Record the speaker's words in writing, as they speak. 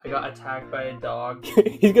got attacked by a dog.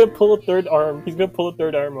 He's gonna pull a third arm. He's gonna pull a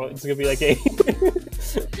third arm out. It's gonna be like, hey.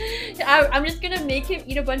 I'm just gonna make him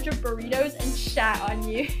eat a bunch of burritos and shat on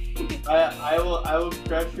you. I will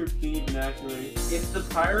crush your feet naturally. If the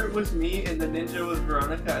pirate was me and the ninja was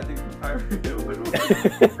Veronica, I think the pirate would win.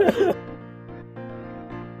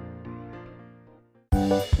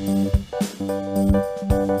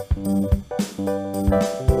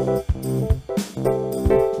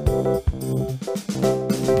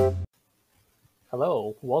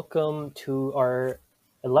 Hello, welcome to our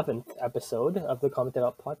 11th episode of the Commented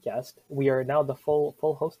Out podcast. We are now the full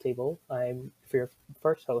host table. I'm for your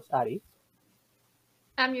first host, Addy.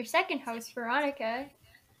 I'm your second host, Veronica.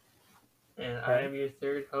 And I am your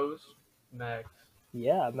third host, Max.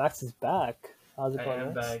 Yeah, Max is back. How's it going, I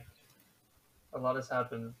am Max? back. A lot has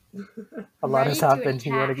happened. A lot has happened.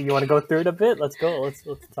 You want to go through it a bit? Let's go. Let's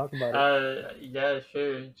talk about it. Yeah,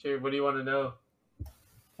 sure. What do you want to know?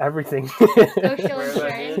 Everything. Social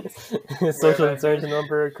insurance. Social insurance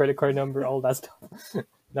number, credit card number, all that stuff.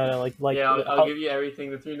 No, like. Yeah, I'll give you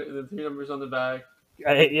everything. The three numbers on the back.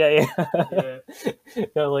 Yeah. Yeah.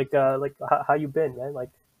 No, like how you been, man?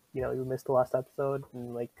 Like, you missed the last episode,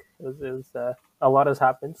 and like it was a lot has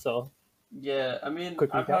happened. So yeah, I mean,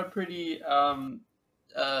 quick I've recap. had pretty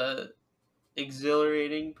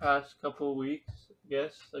exhilarating past couple of weeks. I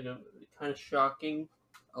guess like a kind of shocking.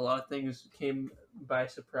 A lot of things came by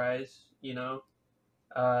surprise.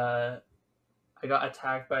 I got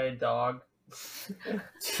attacked by a dog.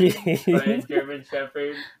 By a German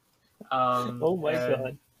Shepherd. Oh my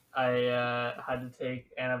god! I had to take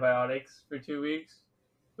antibiotics for 2 weeks,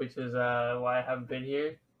 which is why I haven't been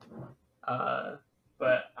here.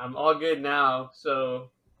 But I'm all good now, so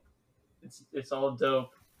it's all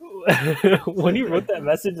dope. When you wrote that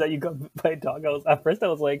message that you got bit by a dog, I was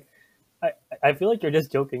like, I feel like you're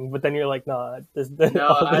just joking, but then you're like, nah, I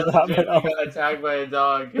got attacked by a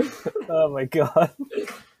dog. Oh my god.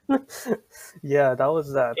 Yeah, that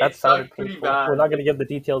was that sounded pretty painful. bad. We're not gonna give the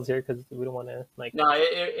details here because we don't want to like. No,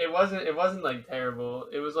 it wasn't like terrible.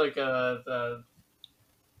 It was like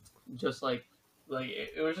just like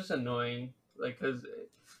it was just annoying, like because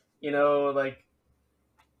like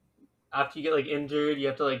after you get like injured, you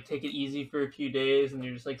have to like take it easy for a few days, and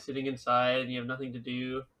you're just like sitting inside and you have nothing to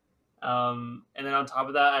do. And then on top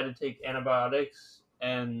of that, I had to take antibiotics,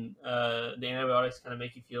 and the antibiotics kind of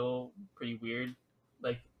make you feel pretty weird,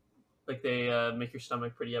 like they make your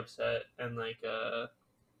stomach pretty upset and like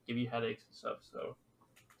give you headaches and stuff. So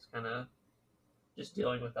it's kind of just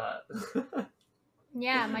dealing with that.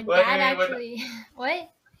 Yeah, my dad actually.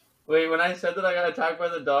 What? Wait, when I said that I got attacked by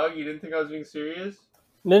the dog, you didn't think I was being serious?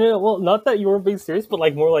 No. Well, not that you weren't being serious, but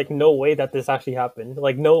like more like no way that this actually happened.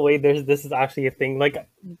 Like no way this is actually a thing. Like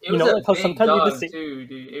it was like how sometimes dog, you just say, too,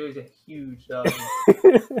 dude. It was a huge dog.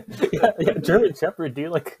 yeah, German Shepherd,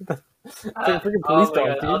 dude. Like the freaking police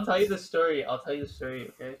dog, dude. I'll tell you the story. Okay.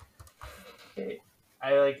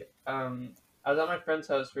 I was at my friend's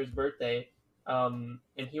house for his birthday, and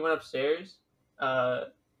he went upstairs,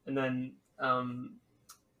 and then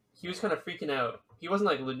he was kind of freaking out. He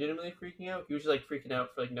wasn't like legitimately freaking out. He was just like freaking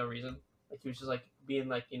out for like no reason. Like he was just like being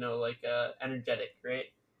like energetic, right?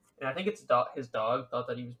 And I think his dog thought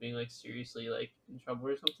that he was being like seriously like in trouble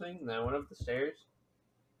or something. And then I went up the stairs,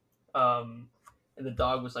 and the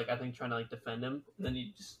dog was like I think trying to like defend him. And then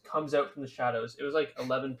he just comes out from the shadows. It was like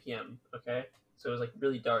 11 p.m. Okay, so it was like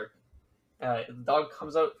really dark. The dog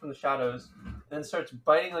comes out from the shadows and then starts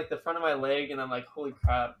biting like the front of my leg, and I'm like, holy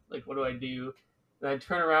crap! Like what do I do? And I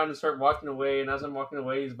turn around and start walking away, and as I'm walking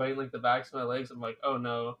away, he's biting like the backs of my legs. I'm like, oh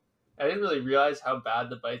no. I didn't really realize how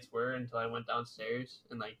bad the bites were until I went downstairs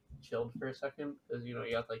and like chilled for a second because you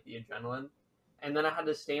got like the adrenaline. And then I had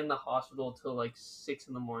to stay in the hospital till like 6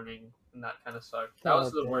 a.m, and that kind of sucked. That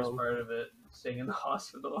was the worst part of it, staying in the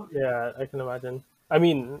hospital. Yeah, I can imagine. I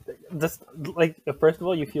mean, just like first of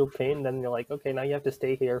all, you feel pain, then you're like, okay, now you have to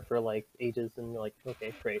stay here for like ages, and you're like,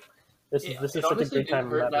 okay, great. This is such a great time. It didn't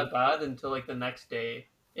hurt that bad until like the next day,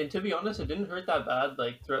 and to be honest, it didn't hurt that bad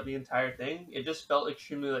like throughout the entire thing. It just felt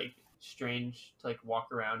extremely like strange to like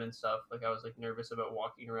walk around and stuff. Like I was like nervous about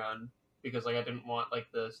walking around because like I didn't want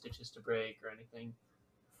like the stitches to break or anything.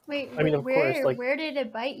 Wait, I mean, where did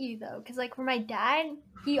it bite you though? Because like for my dad,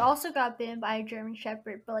 he also got bitten by a German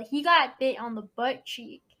Shepherd, but like he got bit on the butt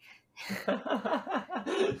cheek.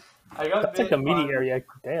 I got That's like a meaty area.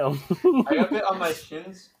 Damn. I got bit on my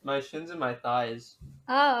shins and my thighs.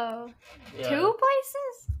 Oh, yeah. 2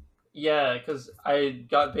 places? Yeah, because I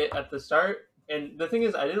got bit at the start, and the thing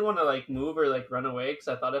is, I didn't want to like move or like run away because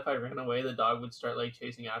I thought if I ran away, the dog would start like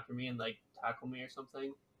chasing after me and like tackle me or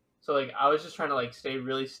something. So like I was just trying to like stay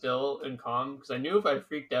really still and calm because I knew if I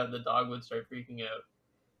freaked out, the dog would start freaking out.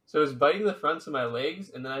 So it was biting the fronts of my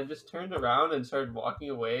legs, and then I just turned around and started walking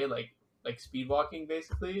away, like speed walking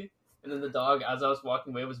basically. And then the dog, as I was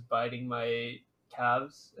walking away, was biting my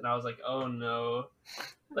calves, and I was like, "Oh no!"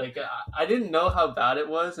 Like I didn't know how bad it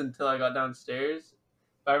was until I got downstairs.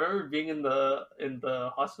 But I remember being in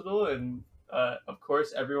the hospital, and of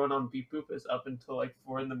course everyone on Beep Boop is up until like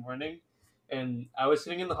 4 in the morning, and I was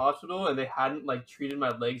sitting in the hospital, and they hadn't like treated my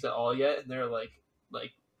legs at all yet, and they're like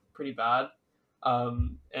pretty bad.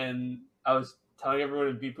 And I was telling everyone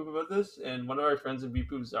in Beep Boop about this, and one of our friends in Beep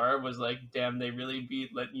Boop, Zara, was like, "Damn, they really be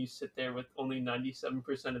letting you sit there with only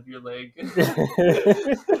 97% of your leg."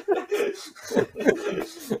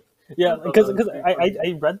 Yeah, because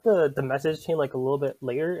I read the message chain like a little bit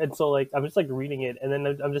later, and so like I'm just like reading it, and then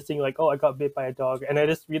I'm just seeing like, oh, I got bit by a dog, and I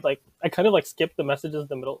just read like I kind of like skip the messages in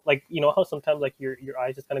the middle, like you know how sometimes like your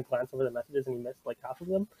eyes just kind of glance over the messages and you miss like half of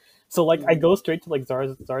them. So like I go straight to like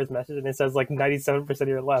Zara's message, and it says like 97% of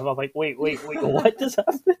your life. I'm like, wait, what just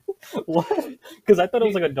happened? What? Because I thought it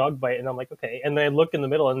was like a dog bite, and I'm like, okay, and then I look in the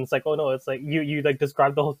middle, and it's like, oh no, it's like you like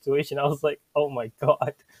described the whole situation. I was like, oh my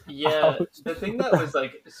god. Yeah, Ouch. the thing that was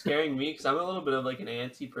like scaring me, because I'm a little bit of like an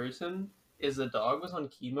antsy person, is the dog was on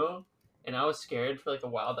chemo, and I was scared for like a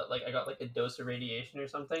while that like I got like a dose of radiation or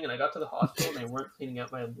something, and I got to the hospital and they weren't cleaning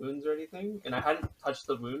up my wounds or anything, and I hadn't touched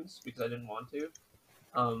the wounds because I didn't want to.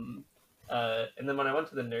 Um, and then when I went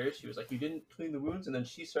to the nurse, she was like, "You didn't clean the wounds," and then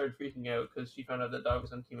she started freaking out because she found out the dog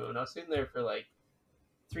was on chemo, and I was sitting there for like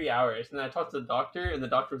 3 hours, and then I talked to the doctor, and the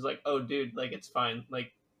doctor was like, "Oh, dude, like it's fine,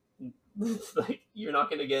 like." Like you're not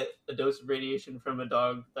gonna get a dose of radiation from a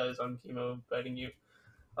dog that is on chemo biting you.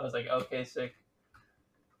 I was like, okay, sick.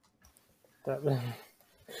 That,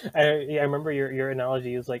 I remember your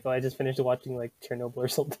analogy was like, oh, I just finished watching like Chernobyl or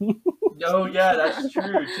something. No, yeah, that's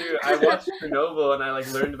true too. I watched Chernobyl and I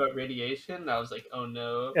like learned about radiation. And I was like, oh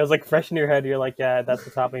no. It was like fresh in your head. You're like, yeah, that's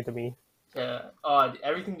what's happening to me. Yeah. Oh,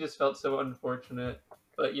 everything just felt so unfortunate.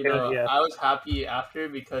 But you know, Yeah. I was happy after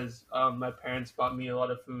because my parents bought me a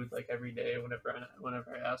lot of food like every day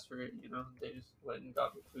whenever I asked for it. You know, they just went and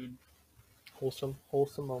got me food. Wholesome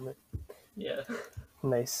moment. Yeah.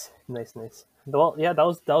 Nice. Well, yeah, that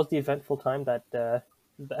was the eventful time that.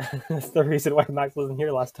 That's the reason why Max wasn't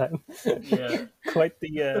here last time. Yeah. quite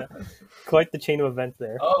the chain of events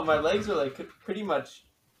there. Oh, my legs are like pretty much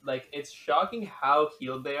like it's shocking how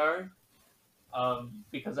healed they are,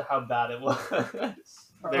 because of how bad it was.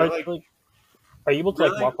 They're are you able to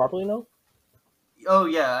like walk properly now? Oh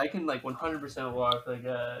yeah, I can like 100% walk. Like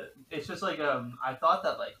it's just like I thought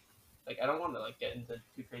that like I don't want to like get into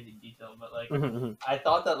too crazy detail, but like I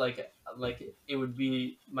thought that like it would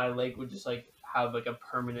be my leg would just like have like a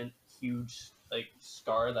permanent huge like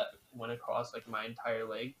scar that went across like my entire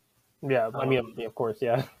leg. Yeah, I mean, of course,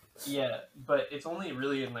 yeah. Yeah, but it's only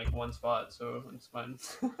really in like one spot, so it's fine.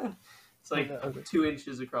 It's like 2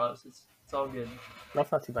 inches across. It's all good.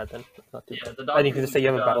 That's not too bad then. That's not too bad. The doctor I think you just say you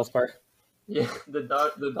have a battle scar. Yeah, the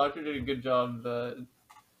doctor did a good job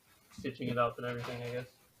stitching it up and everything, I guess.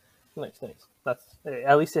 Nice. That's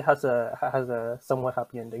at least it has a somewhat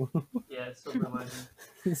happy ending. Yeah, silver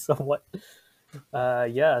lining. Somewhat.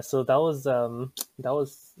 Yeah. So that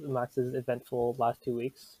was Max's eventful last 2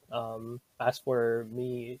 weeks. As for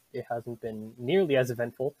me, it hasn't been nearly as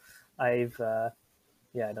eventful. I've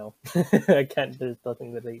yeah, I know. I can't. There's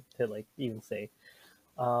nothing really to like even say.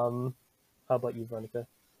 How about you, Veronica?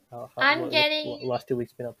 What last 2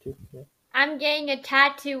 weeks been up to? Yeah. I'm getting a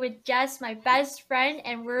tattoo with Jess, my best friend,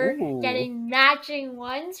 and we're getting matching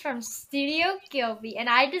ones from Studio Gilby, and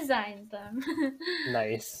I designed them.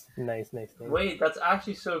 Nice. Wait, that's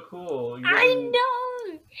actually so cool. I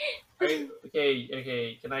know.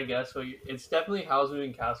 Okay. Can I guess it's definitely Howl's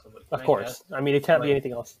Moving Castle. Of course. I mean, it can't be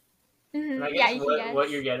anything else. Can I guess what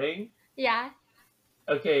you're getting? Yeah.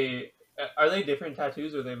 Okay. Are they different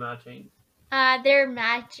tattoos or are they matching? They're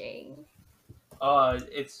matching.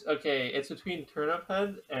 It's okay. It's between Turnip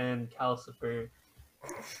Head and Calcifer.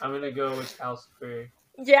 I'm gonna go with Calcifer.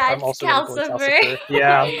 Yeah, it's Calcifer.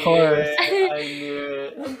 Yeah, of course. I knew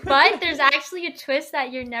it. But there's actually a twist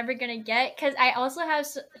that you're never gonna get, because I also have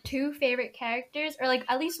 2 favorite characters, or like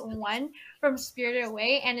at least one from Spirited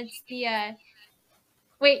Away, and it's the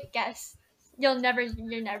wait, guess. You're never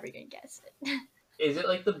gonna guess it. Is it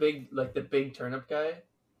like the big turnip guy?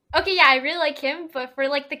 Okay, yeah, I really like him, but for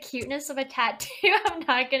like the cuteness of a tattoo, I'm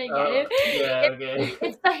not gonna get Oh, it. yeah, okay.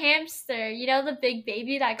 It's the hamster. You know, the big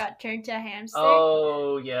baby that got turned to a hamster.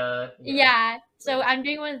 Oh, yeah, yeah. Yeah. So Yeah. I'm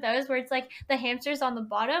doing one of those where it's like the hamster's on the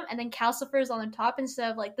bottom and then Calcifer's on the top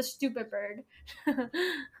instead of like the stupid bird.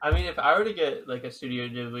 I mean, if I were to get like a Studio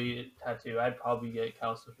Ghibli tattoo, I'd probably get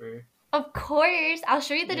Calcifer. Of course, I'll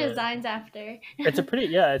show you the Yeah, designs after. It's a pretty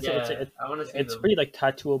yeah. yeah. I want to see It's them. pretty like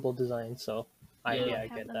tattooable design. So Yeah. I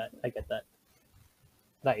get that. I get that.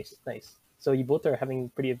 Nice, nice. So you both are having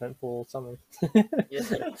pretty eventful summers. Yeah.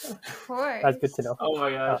 Of course. That's good to know. Oh my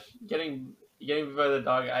gosh, getting bit by the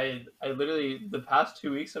dog. I literally the past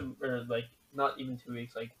 2 weeks of, or like not even 2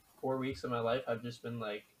 weeks, like 4 weeks of my life, I've just been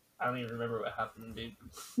like, I don't even remember what happened, dude.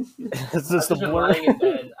 It's I've just a just been blur. lying in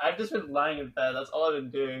bed. I've just been lying in bed. That's all I've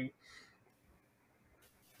been doing.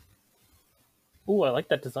 Ooh, I like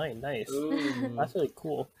that design. Nice. Ooh. That's really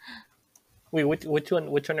cool. Wait, which one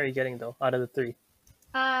are you getting though out of the three?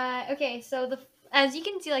 Okay, so as you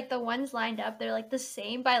can see, like the ones lined up, they're like the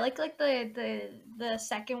same, but I like the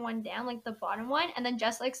second one down, like the bottom one, and then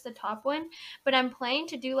Jess likes the top one. But I'm planning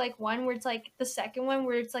to do like one where it's like the second one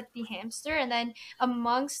where it's like the hamster, and then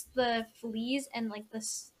amongst the fleas and like the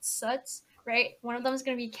soots, right? One of them is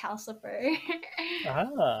gonna be Calcifer.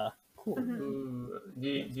 Ah, cool. Ooh. Do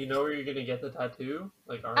you know where you're gonna get the tattoo?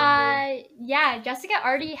 Like Arm Yeah, Jessica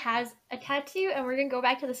already has a tattoo, and we're gonna go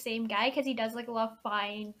back to the same guy because he does like a lot of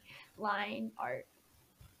fine line art.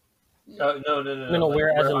 No, No, like, where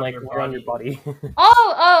as in on like your where on your body?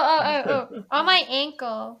 Oh, on my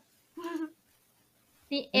ankle.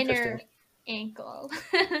 The inner Interesting. ankle.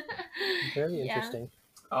 Very Yeah. interesting.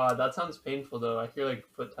 That sounds painful though. I feel like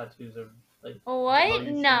foot tattoos are like. What?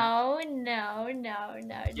 worrisome. No.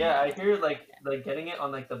 Yeah, I hear like getting it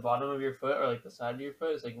on like the bottom of your foot or like the side of your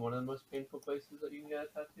foot is like one of the most painful places that you can get a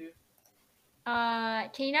tattoo. Can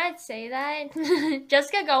you not say that?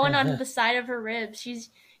 Jessica going on the side of her ribs.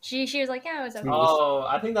 She was like, yeah, it was okay. Jeez. Oh,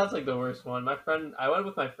 I think that's like the worst one. I went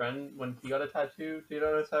with my friend when he got a tattoo, dude,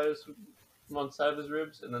 on one side of his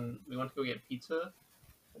ribs, and then we went to go get pizza.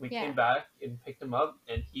 And we Yeah. came back and picked him up,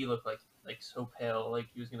 and he looked like so pale, like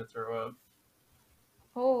he was gonna throw up.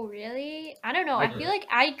 Oh, really? I don't know. I feel like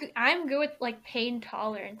I'm good with like pain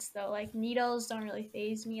tolerance though. Like needles don't really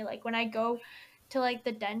faze me. Like when I go to like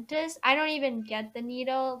the dentist, I don't even get the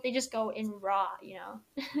needle. They just go in raw, you know.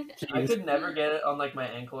 I Jeez. could never get it on like my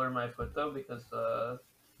ankle or my foot though because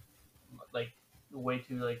like way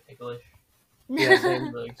too like ticklish. Yeah,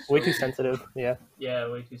 same. Like, Way so- too sensitive. Yeah.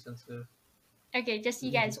 Yeah, way too sensitive. Okay, just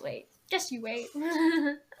you guys wait. Just you wait.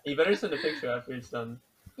 You better send a picture after it's done.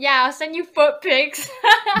 Yeah, I'll send you foot pics.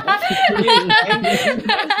 Why'd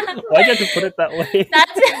you have to put it that way?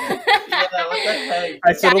 That's Yeah, what the heck?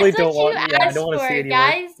 I totally That's don't what want. you Yeah, I asked don't want to for, see it anymore.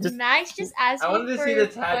 guys. Just Max just asked I me wanted to for see the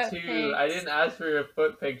foot tattoo. I pics. didn't ask for a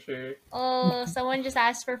foot picture. Oh, someone just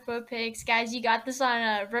asked for foot pics, guys. You got this on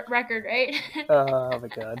a record, right? oh my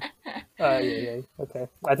god. Yeah. Okay.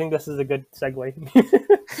 I think this is a good segue.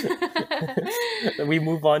 We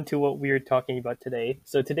move on to what we were talking about today.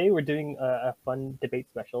 So today we're doing a fun debate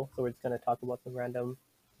special. So we're just going to talk about some random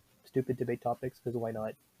stupid debate topics because why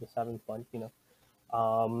not? Just having fun, you know.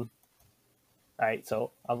 All right.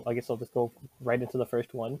 So I guess I'll just go right into the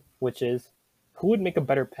first one, which is who would make a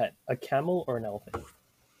better pet, a camel or an elephant?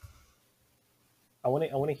 I want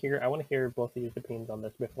to hear both of your opinions on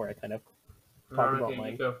this before I kind of talk about Okay,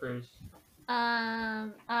 mine. you go first.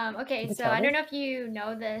 Okay, The so I camel? don't know if you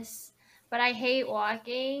know this, but I hate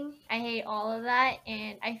walking. I hate all of that,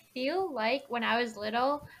 and I feel like when I was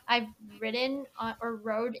little, I've ridden or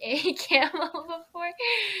rode a camel before,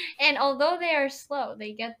 and although they are slow,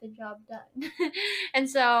 they get the job done. And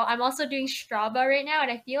so I'm also doing Strava right now, and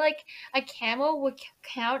I feel like a camel would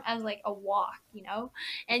count as like a walk, you know,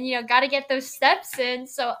 and got to get those steps in.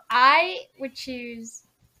 So I would choose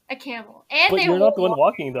a camel, and But they you're not the one walk.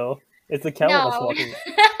 walking though. It's the camel that's No. walking.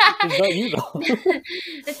 It's not you though.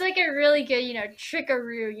 It's like a really good,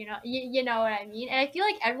 trickaroo, you know what I mean? And I feel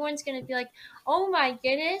like everyone's gonna be like, oh my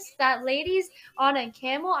goodness, that lady's on a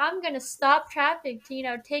camel. I'm gonna stop traffic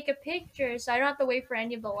to, take a picture so I don't have to wait for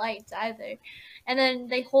any of the lights either. And then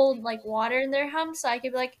they hold like water in their hump so I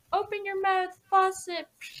could be like, open your mouth, faucet.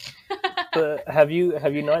 But have you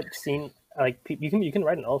not seen like you can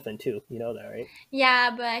ride an elephant too? You know that, right?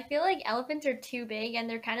 Yeah, but I feel like elephants are too big and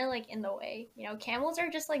they're kind of like in the way. Camels are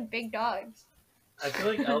just like big dogs. I feel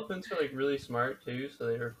like elephants are like really smart too, so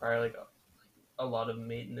they require like a lot of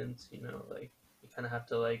maintenance. Like you kind of have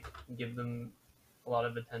to like give them a lot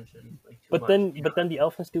of attention. Like too But much. then the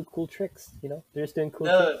elephants do cool tricks. They're just doing cool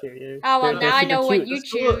No. tricks here. Oh, well, They're now I super know what cute. you The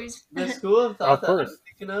school- choose. The school of thought Of that I'm course.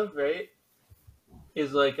 thinking of, right,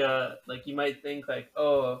 is like you might think like,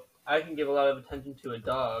 oh, I can give a lot of attention to a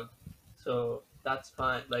dog, so that's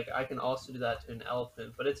fine. Like I can also do that to an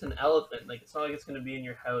elephant, but it's an elephant. Like it's not like it's gonna be in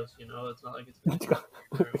your house, you know. It's not like it's gonna be in your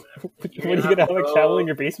room or whatever. Like, What, are you gonna have a camel in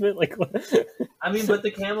your basement? Like, what? I mean, but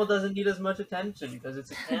the camel doesn't need as much attention because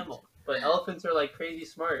it's a camel. But elephants are like crazy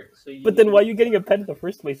smart, so you. But then why are you getting a pet in the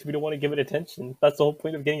first place if you don't want to give it attention? That's the whole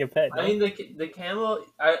point of getting a pet. I No? mean, the camel.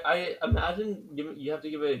 I imagine you have to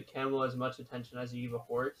give a camel as much attention as you give a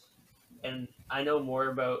horse, and I know more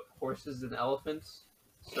about horses than elephants,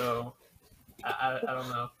 so I don't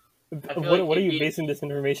know. I feel like What are it'd you be- basing this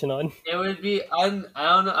information on? It would be I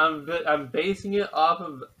don't know. I'm basing it off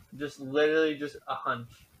of just literally just a hunch.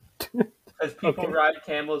 Because people Okay. ride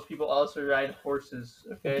camels, people also ride horses.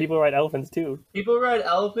 Okay, People ride elephants too. people ride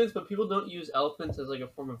elephants, but people don't use elephants as like a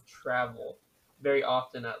form of travel very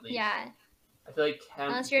often, at least. Yeah. I feel like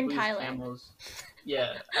Unless you're in people use Thailand. camels.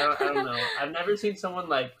 Yeah, I don't know. I've never seen someone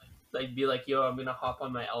like be like, yo, I'm gonna hop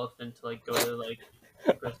on my elephant to like go to like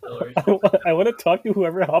Bristol or something. I want to talk to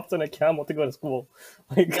whoever hops on a camel to go to school.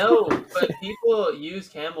 Like, No, but people use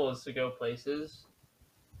camels to go places.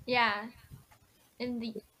 Yeah. In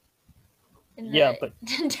the Yeah, but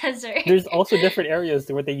desert. there's also different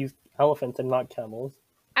areas where they use elephants and not camels.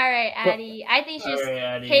 All right, Addie. I think she's Alright,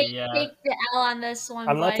 Addie, take yeah. the L on this one.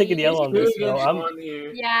 I'm not buddy. taking the L on Two this. No, against I'm. one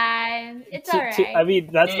here. Yeah, it's to- alright. to- I mean,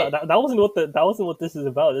 that's Hey. not that wasn't what this is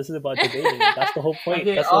about. This is about debating. That's the whole point.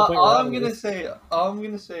 Okay, That's the whole point. all we're I'm having gonna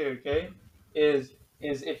this. say, okay, is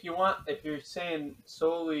if you're saying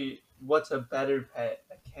solely what's a better pet,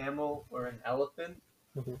 a camel or an elephant,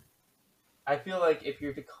 Mhm. I feel like if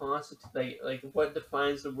you're to constitute like what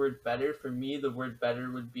defines the word better, for me the word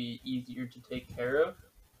better would be easier to take care of.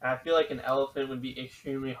 And I feel like an elephant would be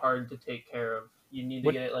extremely hard to take care of. You need to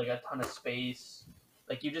What- get it like a ton of space.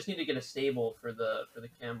 Like you just need to get a stable for the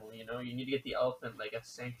camel, you know? You need to get the elephant like a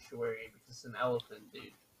sanctuary because it's an elephant,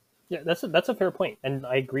 dude. Yeah, that's a fair point, and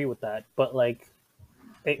I agree with that. But like,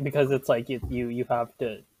 because it's like you have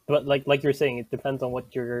to. But like you're saying, it depends on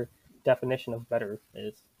what your definition of better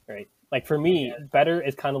is, right? Like for me, better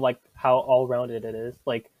is kind of like how all rounded it is.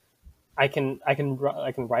 Like I can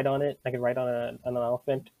ride on it. I can ride on an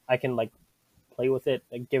elephant. I can like play with it,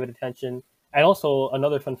 like, give it attention. And also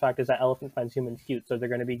another fun fact is that elephant finds humans cute, so they're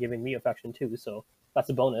going to be giving me affection too. So that's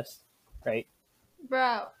a bonus, right?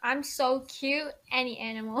 Bro, I'm so cute. Any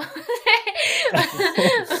animal.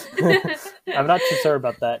 I'm not too sure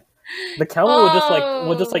about that. The camel will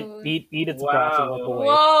just like Oh. eat its grass and walk Wow. away.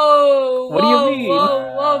 Whoa! What do you whoa, mean?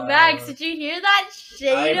 Whoa, Max! Did you hear that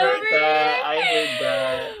shade I heard over that, here? I heard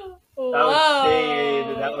that. Whoa. That was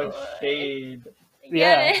shade. That was shade. Get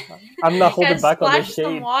Yeah, it? I'm not holding Gotta back on splash this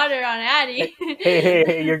some shade. water on Addie.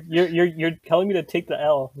 Hey, you're telling me to take the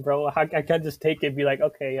L, bro. I can't just take it and be like,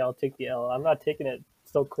 okay, I'll take the L. I'm not taking it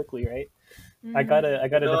so quickly, right? I gotta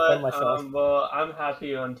You know defend what? myself. Well, I'm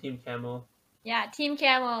happy on Team Camel. Yeah, Team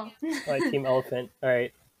Camel. Like Team Elephant. All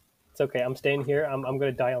right, it's okay. I'm staying here. I'm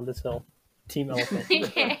gonna die on this hill. Team Elephant.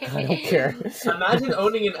 I don't care. Imagine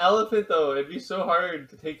owning an elephant, though. It'd be so hard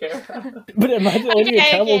to take care of. But imagine owning a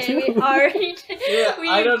camel We too. already Yeah, we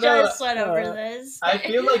I don't know. just went over Uh, this. I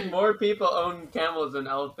feel like more people own camels than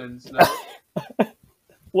elephants. No,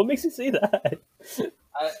 What makes you say that?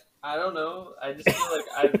 I don't know. I just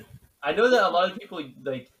feel like I know that a lot of people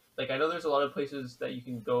like I know there's a lot of places that you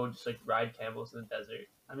can go just like ride camels in the desert.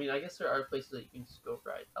 I mean, I guess there are places that you can just go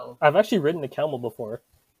ride elephants. I've actually ridden a camel before.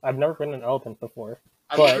 I've never ridden an elephant before.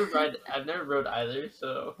 I've but- never rode either.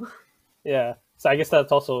 So Yeah, so I guess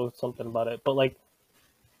that's also something about it. But like,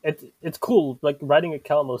 it's cool. Like riding a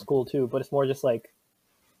camel is cool too. But it's more just like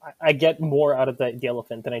I get more out of the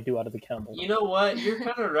elephant than I do out of the camel. you know what? You're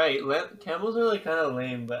kind of right. Camels are like kind of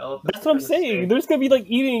lame, but elephants. That's what I'm kinda saying. sick. There's gonna be like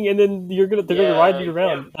eating, and then they're gonna ride you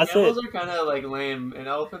around. That's camels it. are kind of like lame, and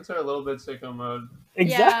elephants are a little bit sicko mode.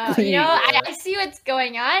 Exactly. Yeah, Yeah. I see what's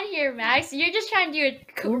going on here, Max. You're just trying to do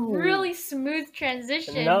a Ooh. really smooth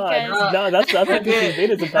transition. No, 'cause- that's what this Okay, debate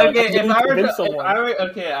is about. Okay, I'm trying to convince someone.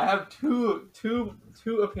 okay, I have two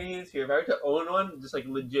opinions here. If I were to own one, just like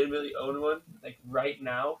legitimately own one, like right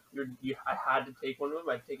now, I had to take one of them.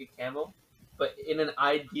 I'd take a camel. But in an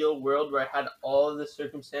ideal world where I had all of the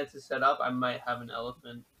circumstances set up, I might have an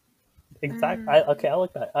elephant. Exactly. I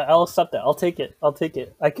like that. I'll accept that. I'll take it.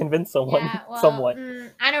 I convinced someone Yeah, well, somewhat.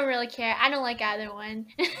 I don't really care. I don't like either one.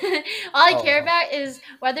 All I care Oh. about is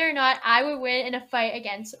whether or not I would win in a fight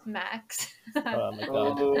against Max. Oh my god.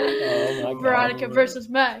 Oh. Oh my god. Veronica versus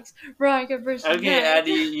Max. Veronica versus Okay, Max.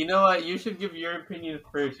 Addie, you know what? You should give your opinion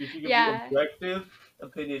first. You should give Yeah. the objective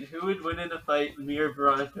opinion. Who would win in a fight, me or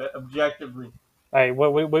Veronica, objectively? All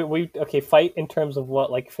right, okay, fight in terms of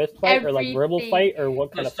what, like fist fight or like verbal Everything. fight or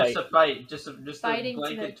what kind of Just fight? a fight. Just a Fighting to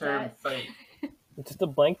the blanket term death. fight. Just a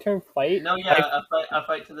blank term fight? No, yeah, a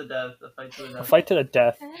fight to the death. A fight to the A death. fight to the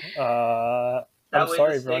death. That I'm way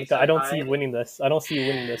sorry, the stakes Veronica. are I don't see you high. winning this. I don't see you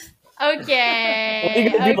winning this. Okay. What are you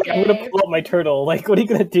gonna do? Like, I'm gonna pull up my turtle. Like, what are you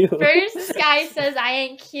gonna do? First, this guy says I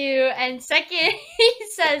ain't cute, and second, he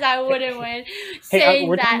says I wouldn't win, Hey, saying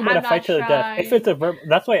we're that talking about I'm a fight not to the death. If strong. it's a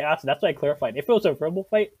that's why I asked. That's why I clarified. If it was a verbal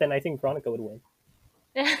fight, then I think Veronica would win.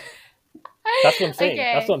 That's what I'm saying.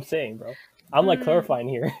 Okay. That's what I'm saying, bro. I'm like Mm. clarifying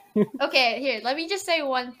here. Okay, here, let me just say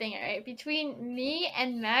one thing, alright? Between me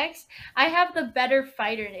and Max, I have the better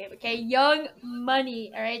fighter name, okay? Young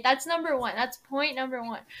Money, alright? That's number one. That's point number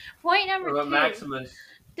one. Point number What about two. Maximus?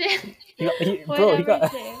 Point Bro, he number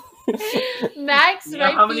got. two. Max You know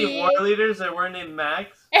might how many be... war leaders there were named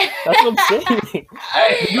Max? That's what I'm saying.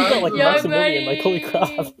 You got like Young Maximilian. Like, holy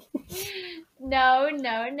crap. No.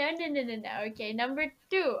 Okay, number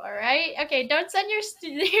two. All right. Okay, don't send your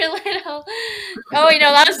your little. Oh wait,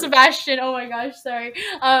 no, that was Sebastian. Oh my gosh, sorry.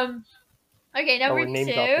 Okay, Oh, number we're name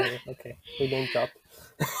two. dropping here. Okay, we name dropped.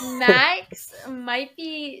 Max might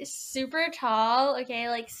be super tall. Okay,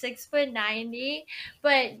 like 6'90",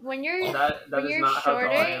 but when you're That when is you're not how tall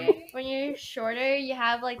I am. shorter, you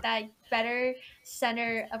have like that better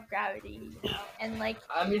center of gravity, you know, and like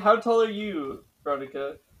I mean, how tall are you,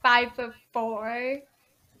 Veronica? 5'4".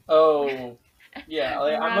 Oh, yeah.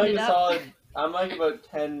 Like, I'm Round like it a up. solid. I'm like about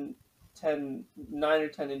 9 or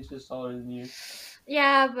 10 inches taller than you.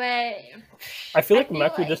 Yeah, but I feel I like feel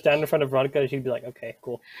Max would like- just stand in front of Veronica and she'd be like, okay,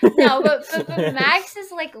 cool. no, but Max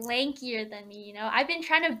is like lankier than me, you know. I've been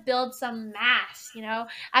trying to build some mass, you know.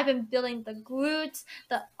 I've been building the glutes,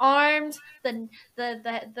 the arms, the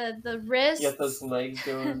wrists. Get those legs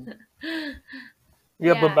going.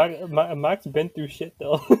 Yeah, but Max been through shit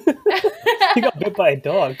though. He got bit by a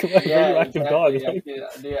dog, a radioactive dog. Exactly.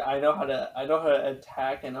 Yeah, I know how to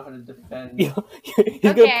attack. I know how to defend. Yeah, he's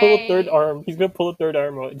gonna pull a Okay. third arm. He's gonna pull a third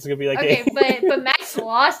arm out. It's gonna be like, Okay, hey. but Max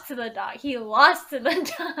lost to the dog. He lost to the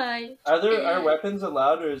dog. Are weapons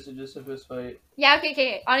allowed, or is it just a fist fight? Yeah,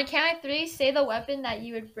 okay. On a count of three, say the weapon that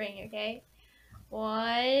you would bring, okay?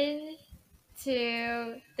 1,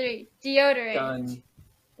 2, 3. Deodorant. Gun.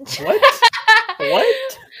 What?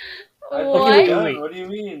 What? I What? picked a Wait, gun. wait. What do you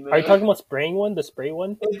mean? Are you talking about spraying one? The spray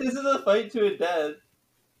one? If this is a fight to a death.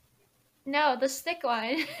 No, the stick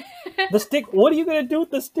one. The stick? What are you gonna do with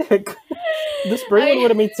the stick? The spray one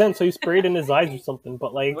would have made sense, so you sprayed in his eyes or something.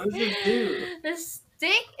 But like, What does it do? The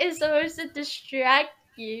stick is supposed to distract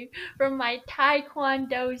you from my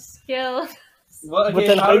taekwondo skills. Well, but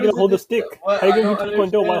then how are you does gonna hold it the stick? What? How are you I gonna don't do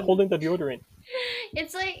taekwondo while understand. holding the deodorant?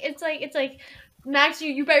 It's like Max,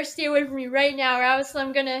 you better stay away from me right now, or else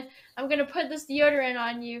I'm gonna put this deodorant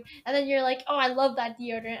on you. And then you're like, oh, I love that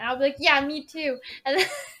deodorant. I'll be like, yeah, me too. And then,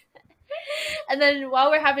 and then while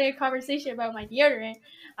we're having a conversation about my deodorant,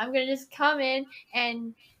 I'm gonna just come in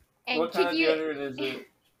and What kick kind of you. deodorant is it?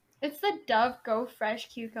 It's the Dove Go Fresh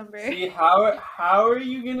Cucumber. See, how are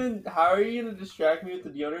you gonna distract me with the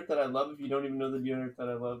deodorant that I love if you don't even know the deodorant that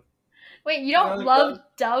I love? Wait, you don't like love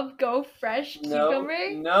Dove Go Fresh No,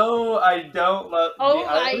 Cucumber? no, I don't love. Oh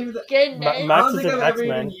I don't my even- goodness. I Max don't is think an I've ever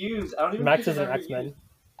X-Men. even used. I don't even Max think is I've an ever X-Men. used-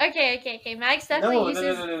 Okay. Max definitely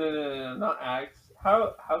uses. No, not Axe.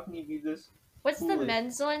 How can you be this? What's the foolish?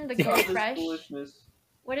 men's one? The Yeah. Go This Fresh. foolishness.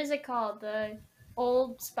 What is it called? The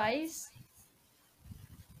Old Spice.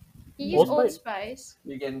 You Old use Old Spice? Spice.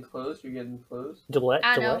 You're getting close. Gillette.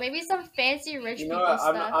 I don't know. Gillette. Maybe some fancy rich You know people what?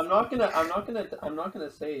 stuff. I'm not gonna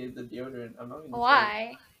say the deodorant. I'm not gonna. Say it.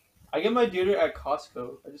 Why? I get my deodorant at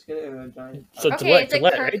Costco. I just get it in a giant. So Okay, Gillette, is it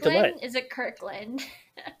Gillette, right? Kirkland? Gillette. Is it Kirkland?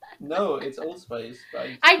 No, it's Old Spice. But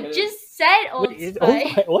I get it- just said Old Wait,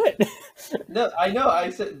 Spice. what? No, I know. I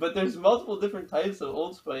said, but there's multiple different types of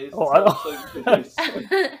Old Spice. Oh, so I it's like,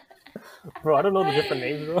 there's- Bro, I don't know the different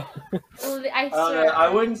names, bro. Well, I I don't know, swear. I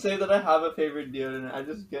wouldn't say that I have a favorite deodorant. I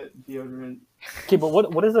just get deodorant. Okay, but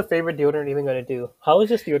what is the favorite deodorant even gonna do? How is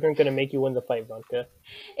this deodorant gonna make you win the fight, Veronica?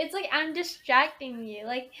 It's like I'm distracting you.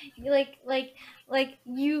 Like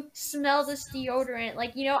you smell this deodorant.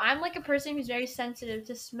 Like, you know, I'm like a person who's very sensitive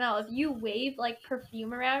to smell. If you wave like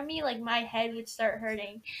perfume around me, like my head would start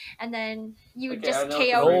hurting, and then you would Okay, I just know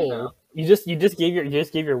KO for me. now. Oh, you just gave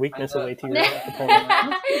your weakness I know- away to I your know.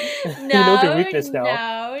 opponent. No, He knows your weakness now.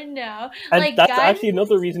 No. And Like, that's guys, actually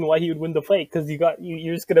another reason why he would win the fight, because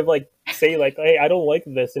you're just gonna like say like, hey, I don't like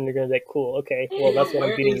this, and you're gonna be like, cool, okay, well that's what I'm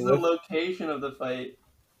Where beating is you the with. location of the fight?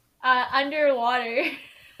 underwater.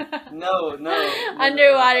 No.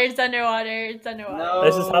 Underwater. It's underwater. It's underwater. No.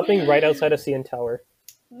 This is happening right outside of CN Tower.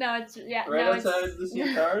 No, it's yeah. Right no, outside it's, the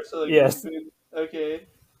CN Tower. So like, Yes. Okay.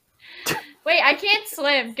 Wait, I can't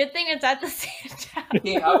swim. Good thing it's at the same time.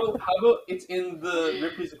 Okay, how about it's in the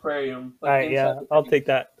Ripley's aquarium? All right, inside yeah, the I'll tank. take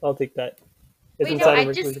that. I'll take that. It's Wait, no, inside I of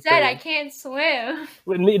Ripley's just said I aquarium. can't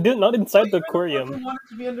swim. Not inside the You aquarium. want it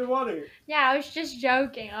to be underwater. Yeah, I was just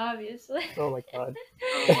joking, obviously. Oh my god.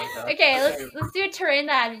 Oh my god. Okay, let's do a terrain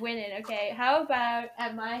that I'd win in. Okay, how about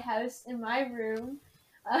at my house in my room,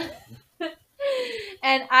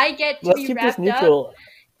 and I get to Let's be keep this wrapped up neutral.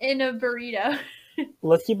 in a burrito.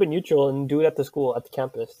 Let's keep it neutral and do it at the school, at the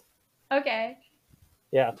campus. Okay,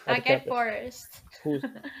 Yeah, I at the get campus. Forest. Who's-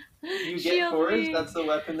 You get Shield Forrest? me. That's the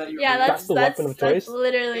weapon that you Yeah, That's the weapon of that's choice?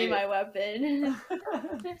 literally Okay. my weapon.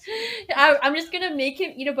 I'm just gonna make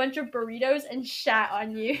him eat a bunch of burritos and shat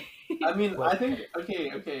on you. I mean, What? I think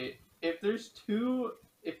okay. If there's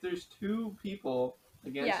two people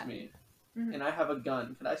against Yeah. me, Mhm. and I have a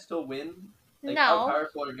gun, can I still win? Like, No. how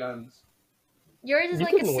powerful are guns? Yours is You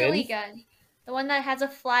like a can silly win. gun. The one that has a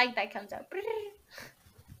flag that comes out.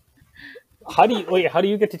 How do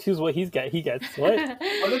you get to choose what he gets? What?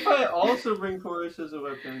 What if I also bring Forrest as a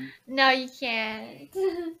weapon? No, you can't.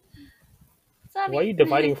 Sorry. Why are you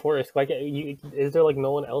dividing Forest? Like, is there like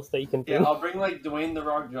no one else that you can Yeah, bring? I'll bring like Dwayne the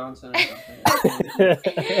Rock Johnson or something.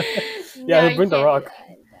 Yeah, you bring The can't Rock. do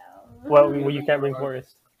that, no. Well, you can't bring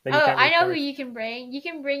Forest. Then you Oh, can't I bring know who Forest. you can bring. You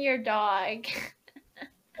can bring your dog.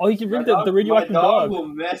 Oh, you can bring My the radioactive my dog. will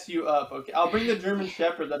mess you up. Okay, I'll bring the German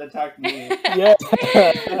Shepherd that attacked me. Yeah.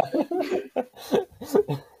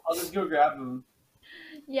 I'll just go grab him.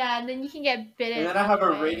 Yeah, and then you can get bitten. And then I on have the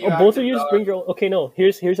a way. radio- Oh, both of you Radioactive just bring your own. Okay, no.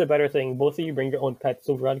 Here's a better thing. Both of you bring your own pets.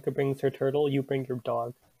 So Veronica brings her turtle. You bring your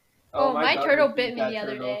dog. Oh, my dog turtle would bit eat me that the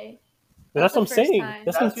other turtle. day. That's what I'm the first saying. time.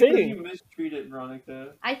 That's what I'm because saying. you mistreated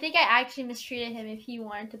Veronica. I think I actually mistreated him if he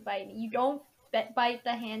wanted to bite me. You don't bite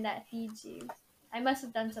the hand that feeds you. I must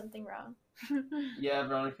have done something wrong. Yeah,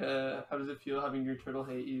 Veronica, how does it feel having your turtle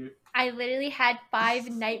hate you? I literally had 5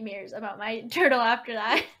 nightmares about my turtle after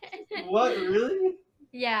that. What, really?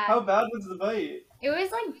 Yeah. How bad was the bite? It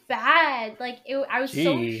was like bad. Like I was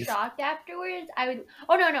Jeez. so shocked afterwards.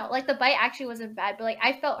 Oh no, like the bite actually wasn't bad, but like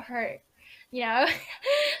I felt hurt. You know?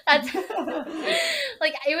 That's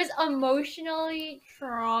like it was emotionally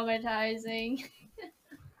traumatizing.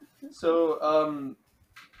 So,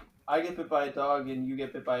 I get bit by a dog and you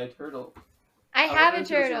get bit by a turtle. I have a wonder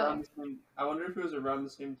if it was turtle. around the same- I wonder if it was around the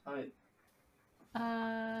same time.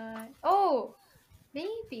 Oh,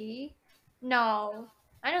 maybe. No,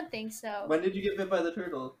 I don't think so. When did you get bit by the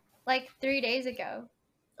turtle? Like 3 days ago.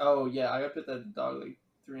 Oh, yeah, I got bit by the dog like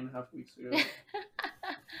 3.5 weeks ago.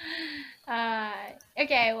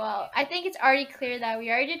 Okay, well, I think it's already clear that we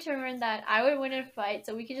already determined that I would win in a fight,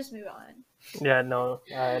 so we could just move on. Yeah, no.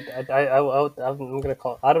 I'm gonna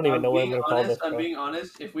call. I don't even know what I'm gonna call this. I'm Bro. being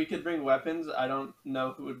honest. If we could bring weapons, I don't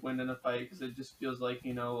know who would win in a fight because it just feels like,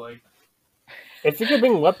 like If you could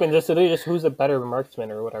bring weapons, just who's a better marksman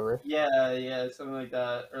or whatever. yeah, something like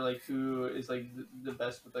that, or like who is like the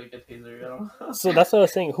best with like a taser. I don't know. So that's what I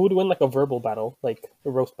was saying. Who would win like a verbal battle, like a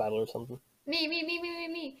roast battle or something?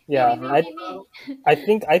 Me. Yeah, Me. I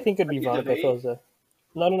think it'd be Like a Veronica if it debate? was a.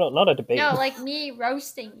 No, not a debate. No, like me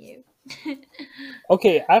roasting you.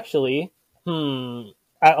 Okay, actually, I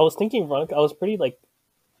was thinking Veronica. I was pretty like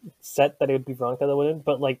set that it would be Veronica that would win,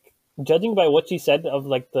 but like judging by what she said of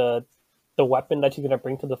like the weapon that she's gonna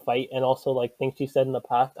bring to the fight, and also like things she said in the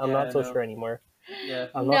past, I'm Yeah, not so no. sure anymore. Yeah,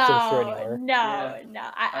 I'm not so sure anymore. No, I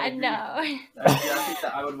I agree. know. I think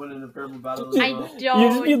that I would win in a verbal battle as I well. don't. You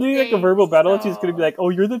just be doing like a think verbal battle, and she's gonna be so. like, "Oh,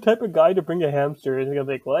 you're the type of guy to bring a hamster," and you're gonna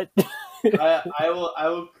be like, "What?" I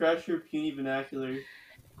will crush your puny vernacular.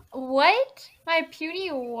 What? My puny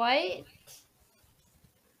what?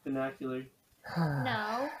 Vernacular.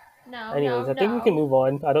 No. Anyways, I think we can move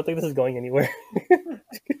on. I don't think this is going anywhere.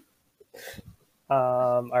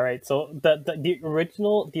 All right. So the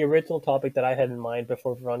original topic that I had in mind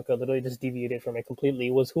before Veronica literally just deviated from it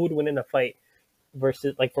completely was who would win in a fight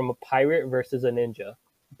versus like from a pirate versus a ninja.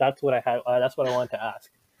 That's what I had. That's what I wanted to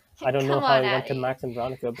ask. I don't know Come how on, I went to Addy. Max and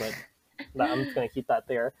Veronica, but I'm just gonna keep that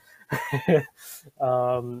there. If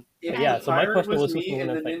yeah. the So my pirate question was who me would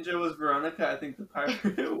and win the a fight. ninja was Veronica, I think the pirate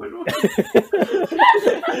would win.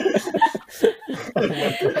 Oh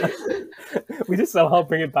my God. We just somehow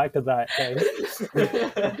bring it back to that. Guys.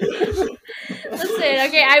 Listen,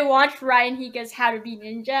 okay, I watched Ryan Higa's How to Be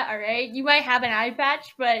Ninja, alright? You might have an eye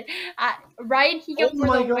patch, but Ryan Higa Oh for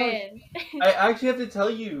my the gosh. win. I actually have to tell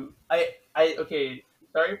you, okay,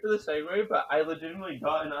 sorry for the segue, but I legitimately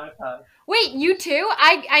got an iPad. Wait, you too?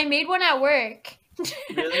 I made one at work.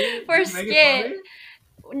 Really? For Did you make it skit.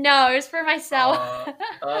 No, it was for myself.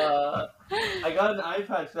 I got an eye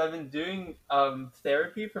patch. So I've been doing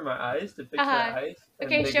therapy for my eyes to fix my Uh-huh. eyes, and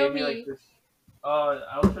Okay, they show gave me like me. this.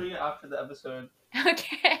 I'll show you after the episode.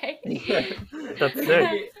 Okay. That's They sick.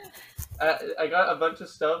 gave me. I got a bunch of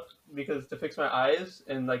stuff because to fix my eyes,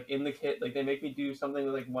 and like in the kit, like they make me do something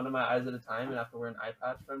with like one of my eyes at a time, and I have to wear an eye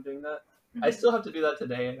patch when I'm doing that. I still have to do that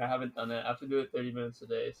today, and I haven't done it. I have to do it 30 minutes a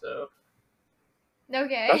day. So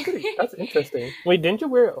Okay. That's interesting. Wait, didn't you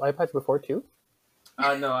wear eye patch before too?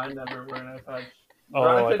 no, I never wear an eye patch.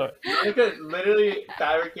 Oh, I thought. Veronica literally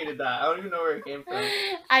fabricated that. I don't even know where it came from.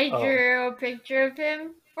 I Oh. drew a picture of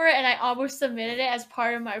him for it, and I almost submitted it as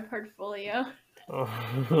part of my portfolio.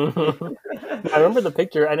 I remember the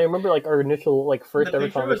picture, and I remember like our initial like first The ever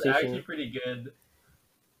picture was actually conversation. pretty good.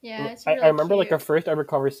 Yeah, it's I really remember like cute. our first ever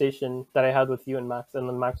conversation that I had with you and Max, and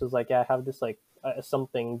then Max was like, "Yeah, I have this like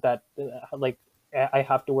something that like I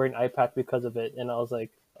have to wear an eye patch because of it," and I was like,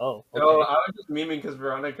 "Oh, okay." Oh, I was just memeing because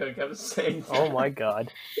Veronica kept saying that. Oh my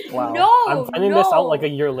god! Wow, No, I'm finding this out like no. a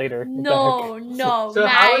year later. What the No, heck? no, So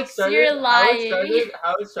how it Max, started? you're lying.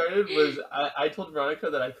 How it started was I told Veronica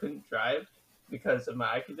that I couldn't drive because of my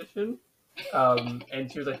eye condition.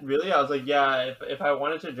 And she was like, "Really?" I was like, "Yeah. If I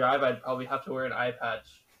wanted to drive, I'd probably have to wear an eye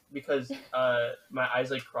patch because my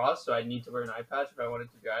eyes like cross, so I need to wear an eye patch if I wanted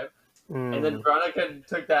to drive." And then Mm. Veronica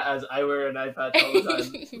took that as I wear an eye patch all the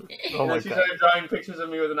time. Oh And my then she god. started drawing pictures of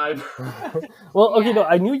me with an eye patch. Well, okay, no, Yeah.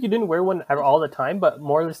 I knew you didn't wear one all the time, but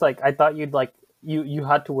more or less like I thought you'd like you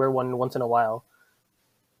had to wear one once in a while.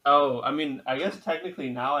 Oh, I mean, I guess technically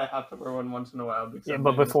now I have to wear one once in a while because Yeah, I'm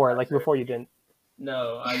but doing this before, like semester. before you didn't.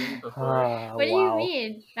 No, I didn't before. Ah, What do you wow.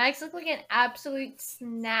 mean? Max looked like an absolute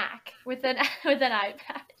snack with an with an eye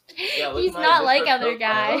patch. Yeah, look He's at my not like Discord other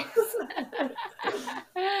guys.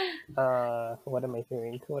 profile. What am I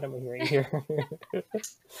hearing? What am I hearing here?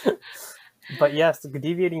 But yes,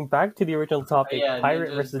 deviating back to the original topic, Yeah,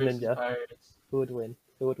 pirate ninjas versus ninja. pirates. Who would win?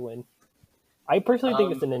 Who would win? I personally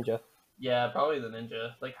think it's the Um, ninja. yeah, probably the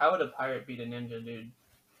ninja. Like, how would a pirate beat a ninja, dude?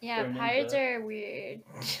 Yeah, They're pirates ninja. are weird.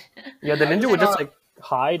 Yeah, the I ninja just would just saw- like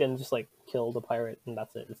hide and just like kill the pirate, and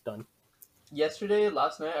that's it. It's done. Last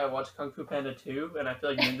night, I watched Kung Fu Panda 2, and I feel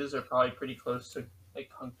like ninjas are probably pretty close to like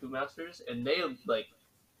Kung Fu masters, and they like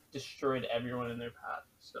destroyed everyone in their path.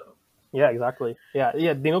 So Yeah, exactly. Yeah,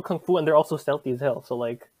 they know kung fu, and they're also stealthy as hell. So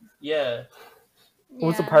like, yeah,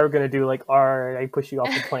 what's the Yeah. pirate gonna do? Like, I push you off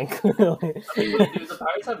the plank. I mean, wait, do the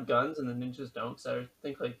pirates have guns and the ninjas don't? So I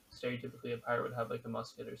think like stereotypically a pirate would have like a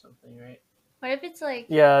musket or something, right? What if it's like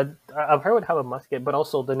Yeah, a pirate would have a musket, but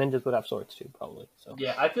also the ninjas would have swords too, probably. So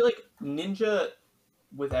Yeah, I feel like ninja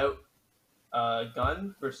without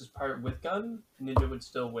gun versus pirate with gun, ninja would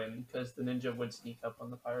still win because the ninja would sneak up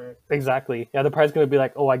on the pirate. exactly. Yeah, the pirate's gonna be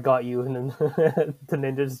like, "Oh, I got you," and then the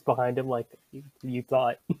ninja's behind him, like, "You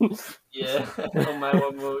thought." Yeah, oh my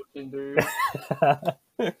one motion, dude.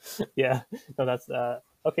 Yeah, no, that's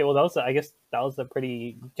okay. Well, that was I guess that was a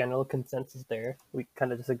pretty general consensus there. We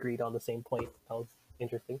kind of just agreed on the same point. That was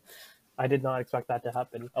interesting. I did not expect that to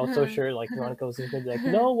happen. I was so sure like Veronica was gonna be like,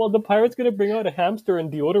 "No, well, the pirate's gonna bring out a hamster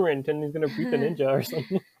and deodorant, and he's gonna beat the ninja or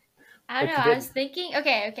something." I don't But know. you I was thinking,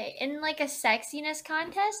 okay. In like a sexiness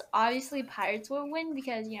contest, obviously pirates would win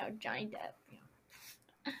because Johnny Depp.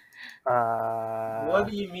 What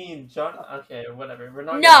do you mean, John? Okay, whatever. We're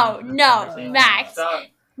not. No, getting into this no, conversation. Max. Stop.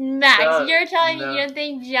 Max, Stop. you're telling me No. you don't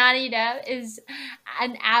think Johnny Depp is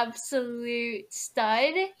an absolute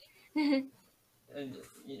stud? And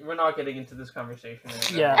we're not getting into this conversation.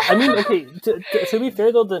 Right now. Yeah, I mean, okay. To be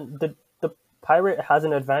fair though, the pirate has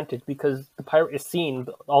an advantage because the pirate is seen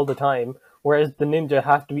all the time, whereas the ninja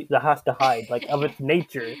has to hide. Like of its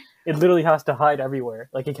nature, it literally has to hide everywhere.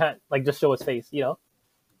 Like it can't like just show its face. You know?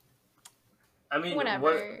 I mean,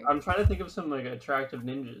 Whatever. I'm trying to think of some like attractive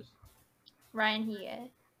ninjas. Ryan Higa.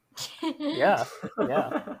 Yeah,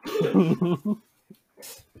 yeah.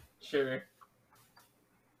 Sure.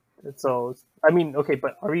 So I mean, okay,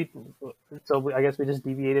 but are we? So I guess we just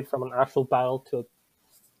deviated from an actual battle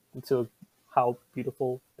to how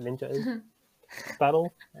beautiful a ninja is.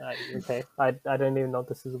 Battle. Okay, I didn't even know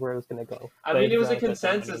this is where it was gonna go. I But mean, it was a that's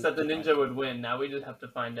consensus that the fine. ninja would win. Now we just have to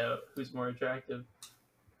find out who's more attractive.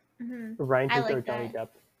 Mhm. Ryan I Higa or like Johnny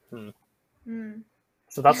that. Depp. Mm.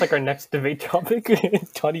 So that's like our next debate topic: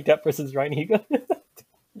 Johnny Depp versus Ryan Higa.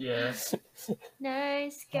 Yeah.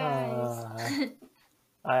 Nice guys.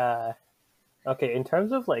 Okay. In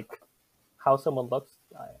terms of like how someone looks,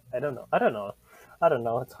 I don't know. I don't know.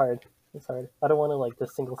 It's hard. I don't want to like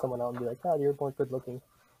just single someone out and be like, "Oh, you're more good looking."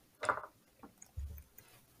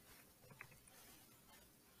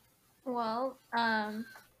 Well,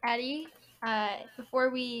 Addie, before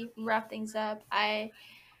we wrap things up, I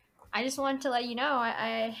just wanted to let you know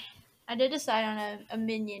I did decide on a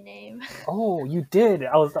minion name. Oh, you did.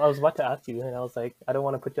 I was about to ask you, and I was like, I don't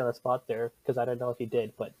want to put you on the spot there because I don't know if you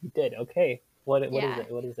did, but you did. Okay. What is Yeah.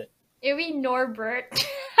 it? What is it? It would be Norbert.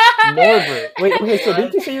 Norbert. Wait, okay, so didn't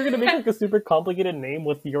What? you say you're gonna make like a super complicated name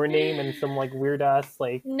with your name and some like weird ass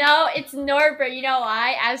like No, it's Norbert. You know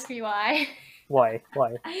why? Ask me why. why?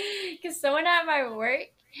 Why? Because someone at my work,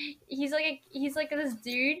 he's like this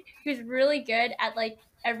dude who's really good at like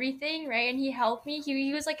everything, right? And he helped me.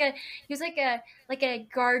 He was like a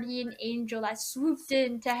guardian angel that swooped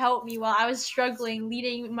in to help me while I was struggling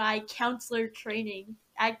leading my counselor training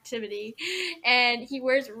activity. And he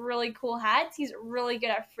wears really cool hats. He's really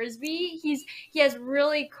good at frisbee. He has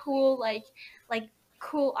really cool like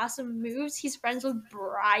cool awesome moves. He's friends with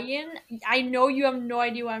Brian. I know you have no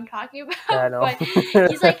idea what I'm talking about, Yeah, I know. but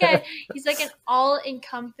he's like an all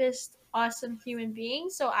encompassed awesome human being.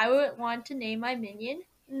 So I would want to name my minion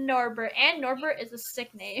Norbert, and Norbert is a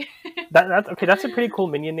sick name. That's okay. That's a pretty cool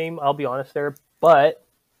minion name. I'll be honest there, but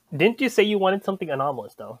didn't you say you wanted something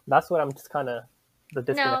anomalous though? That's what I'm just kind of the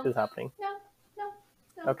disconnect is happening. No.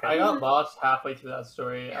 Okay. I got lost halfway through that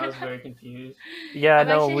story. I was very confused. Yeah, I'm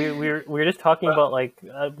no, actually- we were just talking about like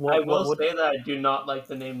I will say that I do not like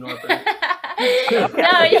the name Norbert. No,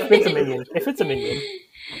 if it's a minion. If it's a minion.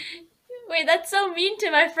 Wait, that's so mean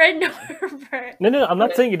to my friend Norbert. No, I'm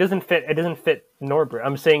not saying it doesn't fit. It doesn't fit Norbert.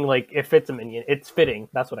 I'm saying like if it's a minion, it's fitting.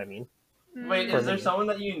 That's what I mean. Wait, For is there minion. someone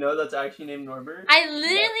that you know that's actually named Norbert? I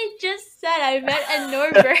literally just said I met a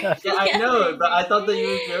Norbert. Yeah, I know, but I thought that you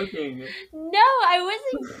were joking. No, I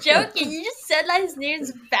wasn't joking. You just said that his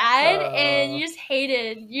name's bad, and you just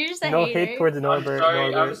hated. You're just a No hater. hate towards Norbert.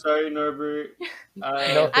 I'm sorry, Norbert.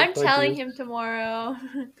 No. I'm towards telling you. him tomorrow.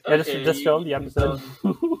 Yeah, just show him the episode.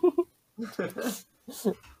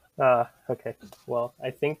 Okay. Well,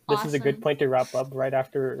 I think this is a good Awesome. point to wrap up. Right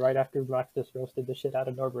after Max just roasted the shit out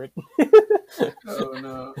of Norbert. Oh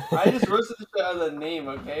no! I just roasted the shit out of the name.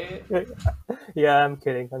 Okay. Yeah, I'm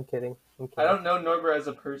kidding. I don't know Norbert as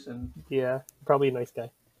a person. Yeah, probably a nice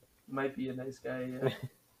guy. Might be a nice guy. Yeah.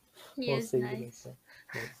 He We'll is see. nice.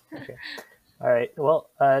 Nice. Okay. All right. Well,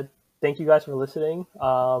 thank you guys for listening.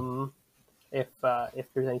 If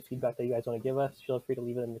there's any feedback that you guys want to give us, feel free to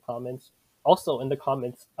leave it in the comments. Also, in the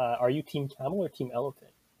comments, are you Team Camel or Team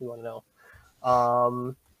Elephant? We want to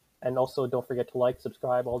know. And also, don't forget to like,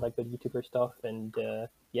 subscribe, all that good YouTuber stuff. And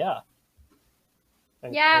yeah.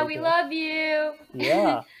 Yeah, we love you.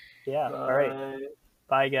 Yeah. Yeah. All right. Bye.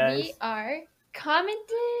 Bye, guys. We are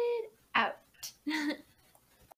commented out.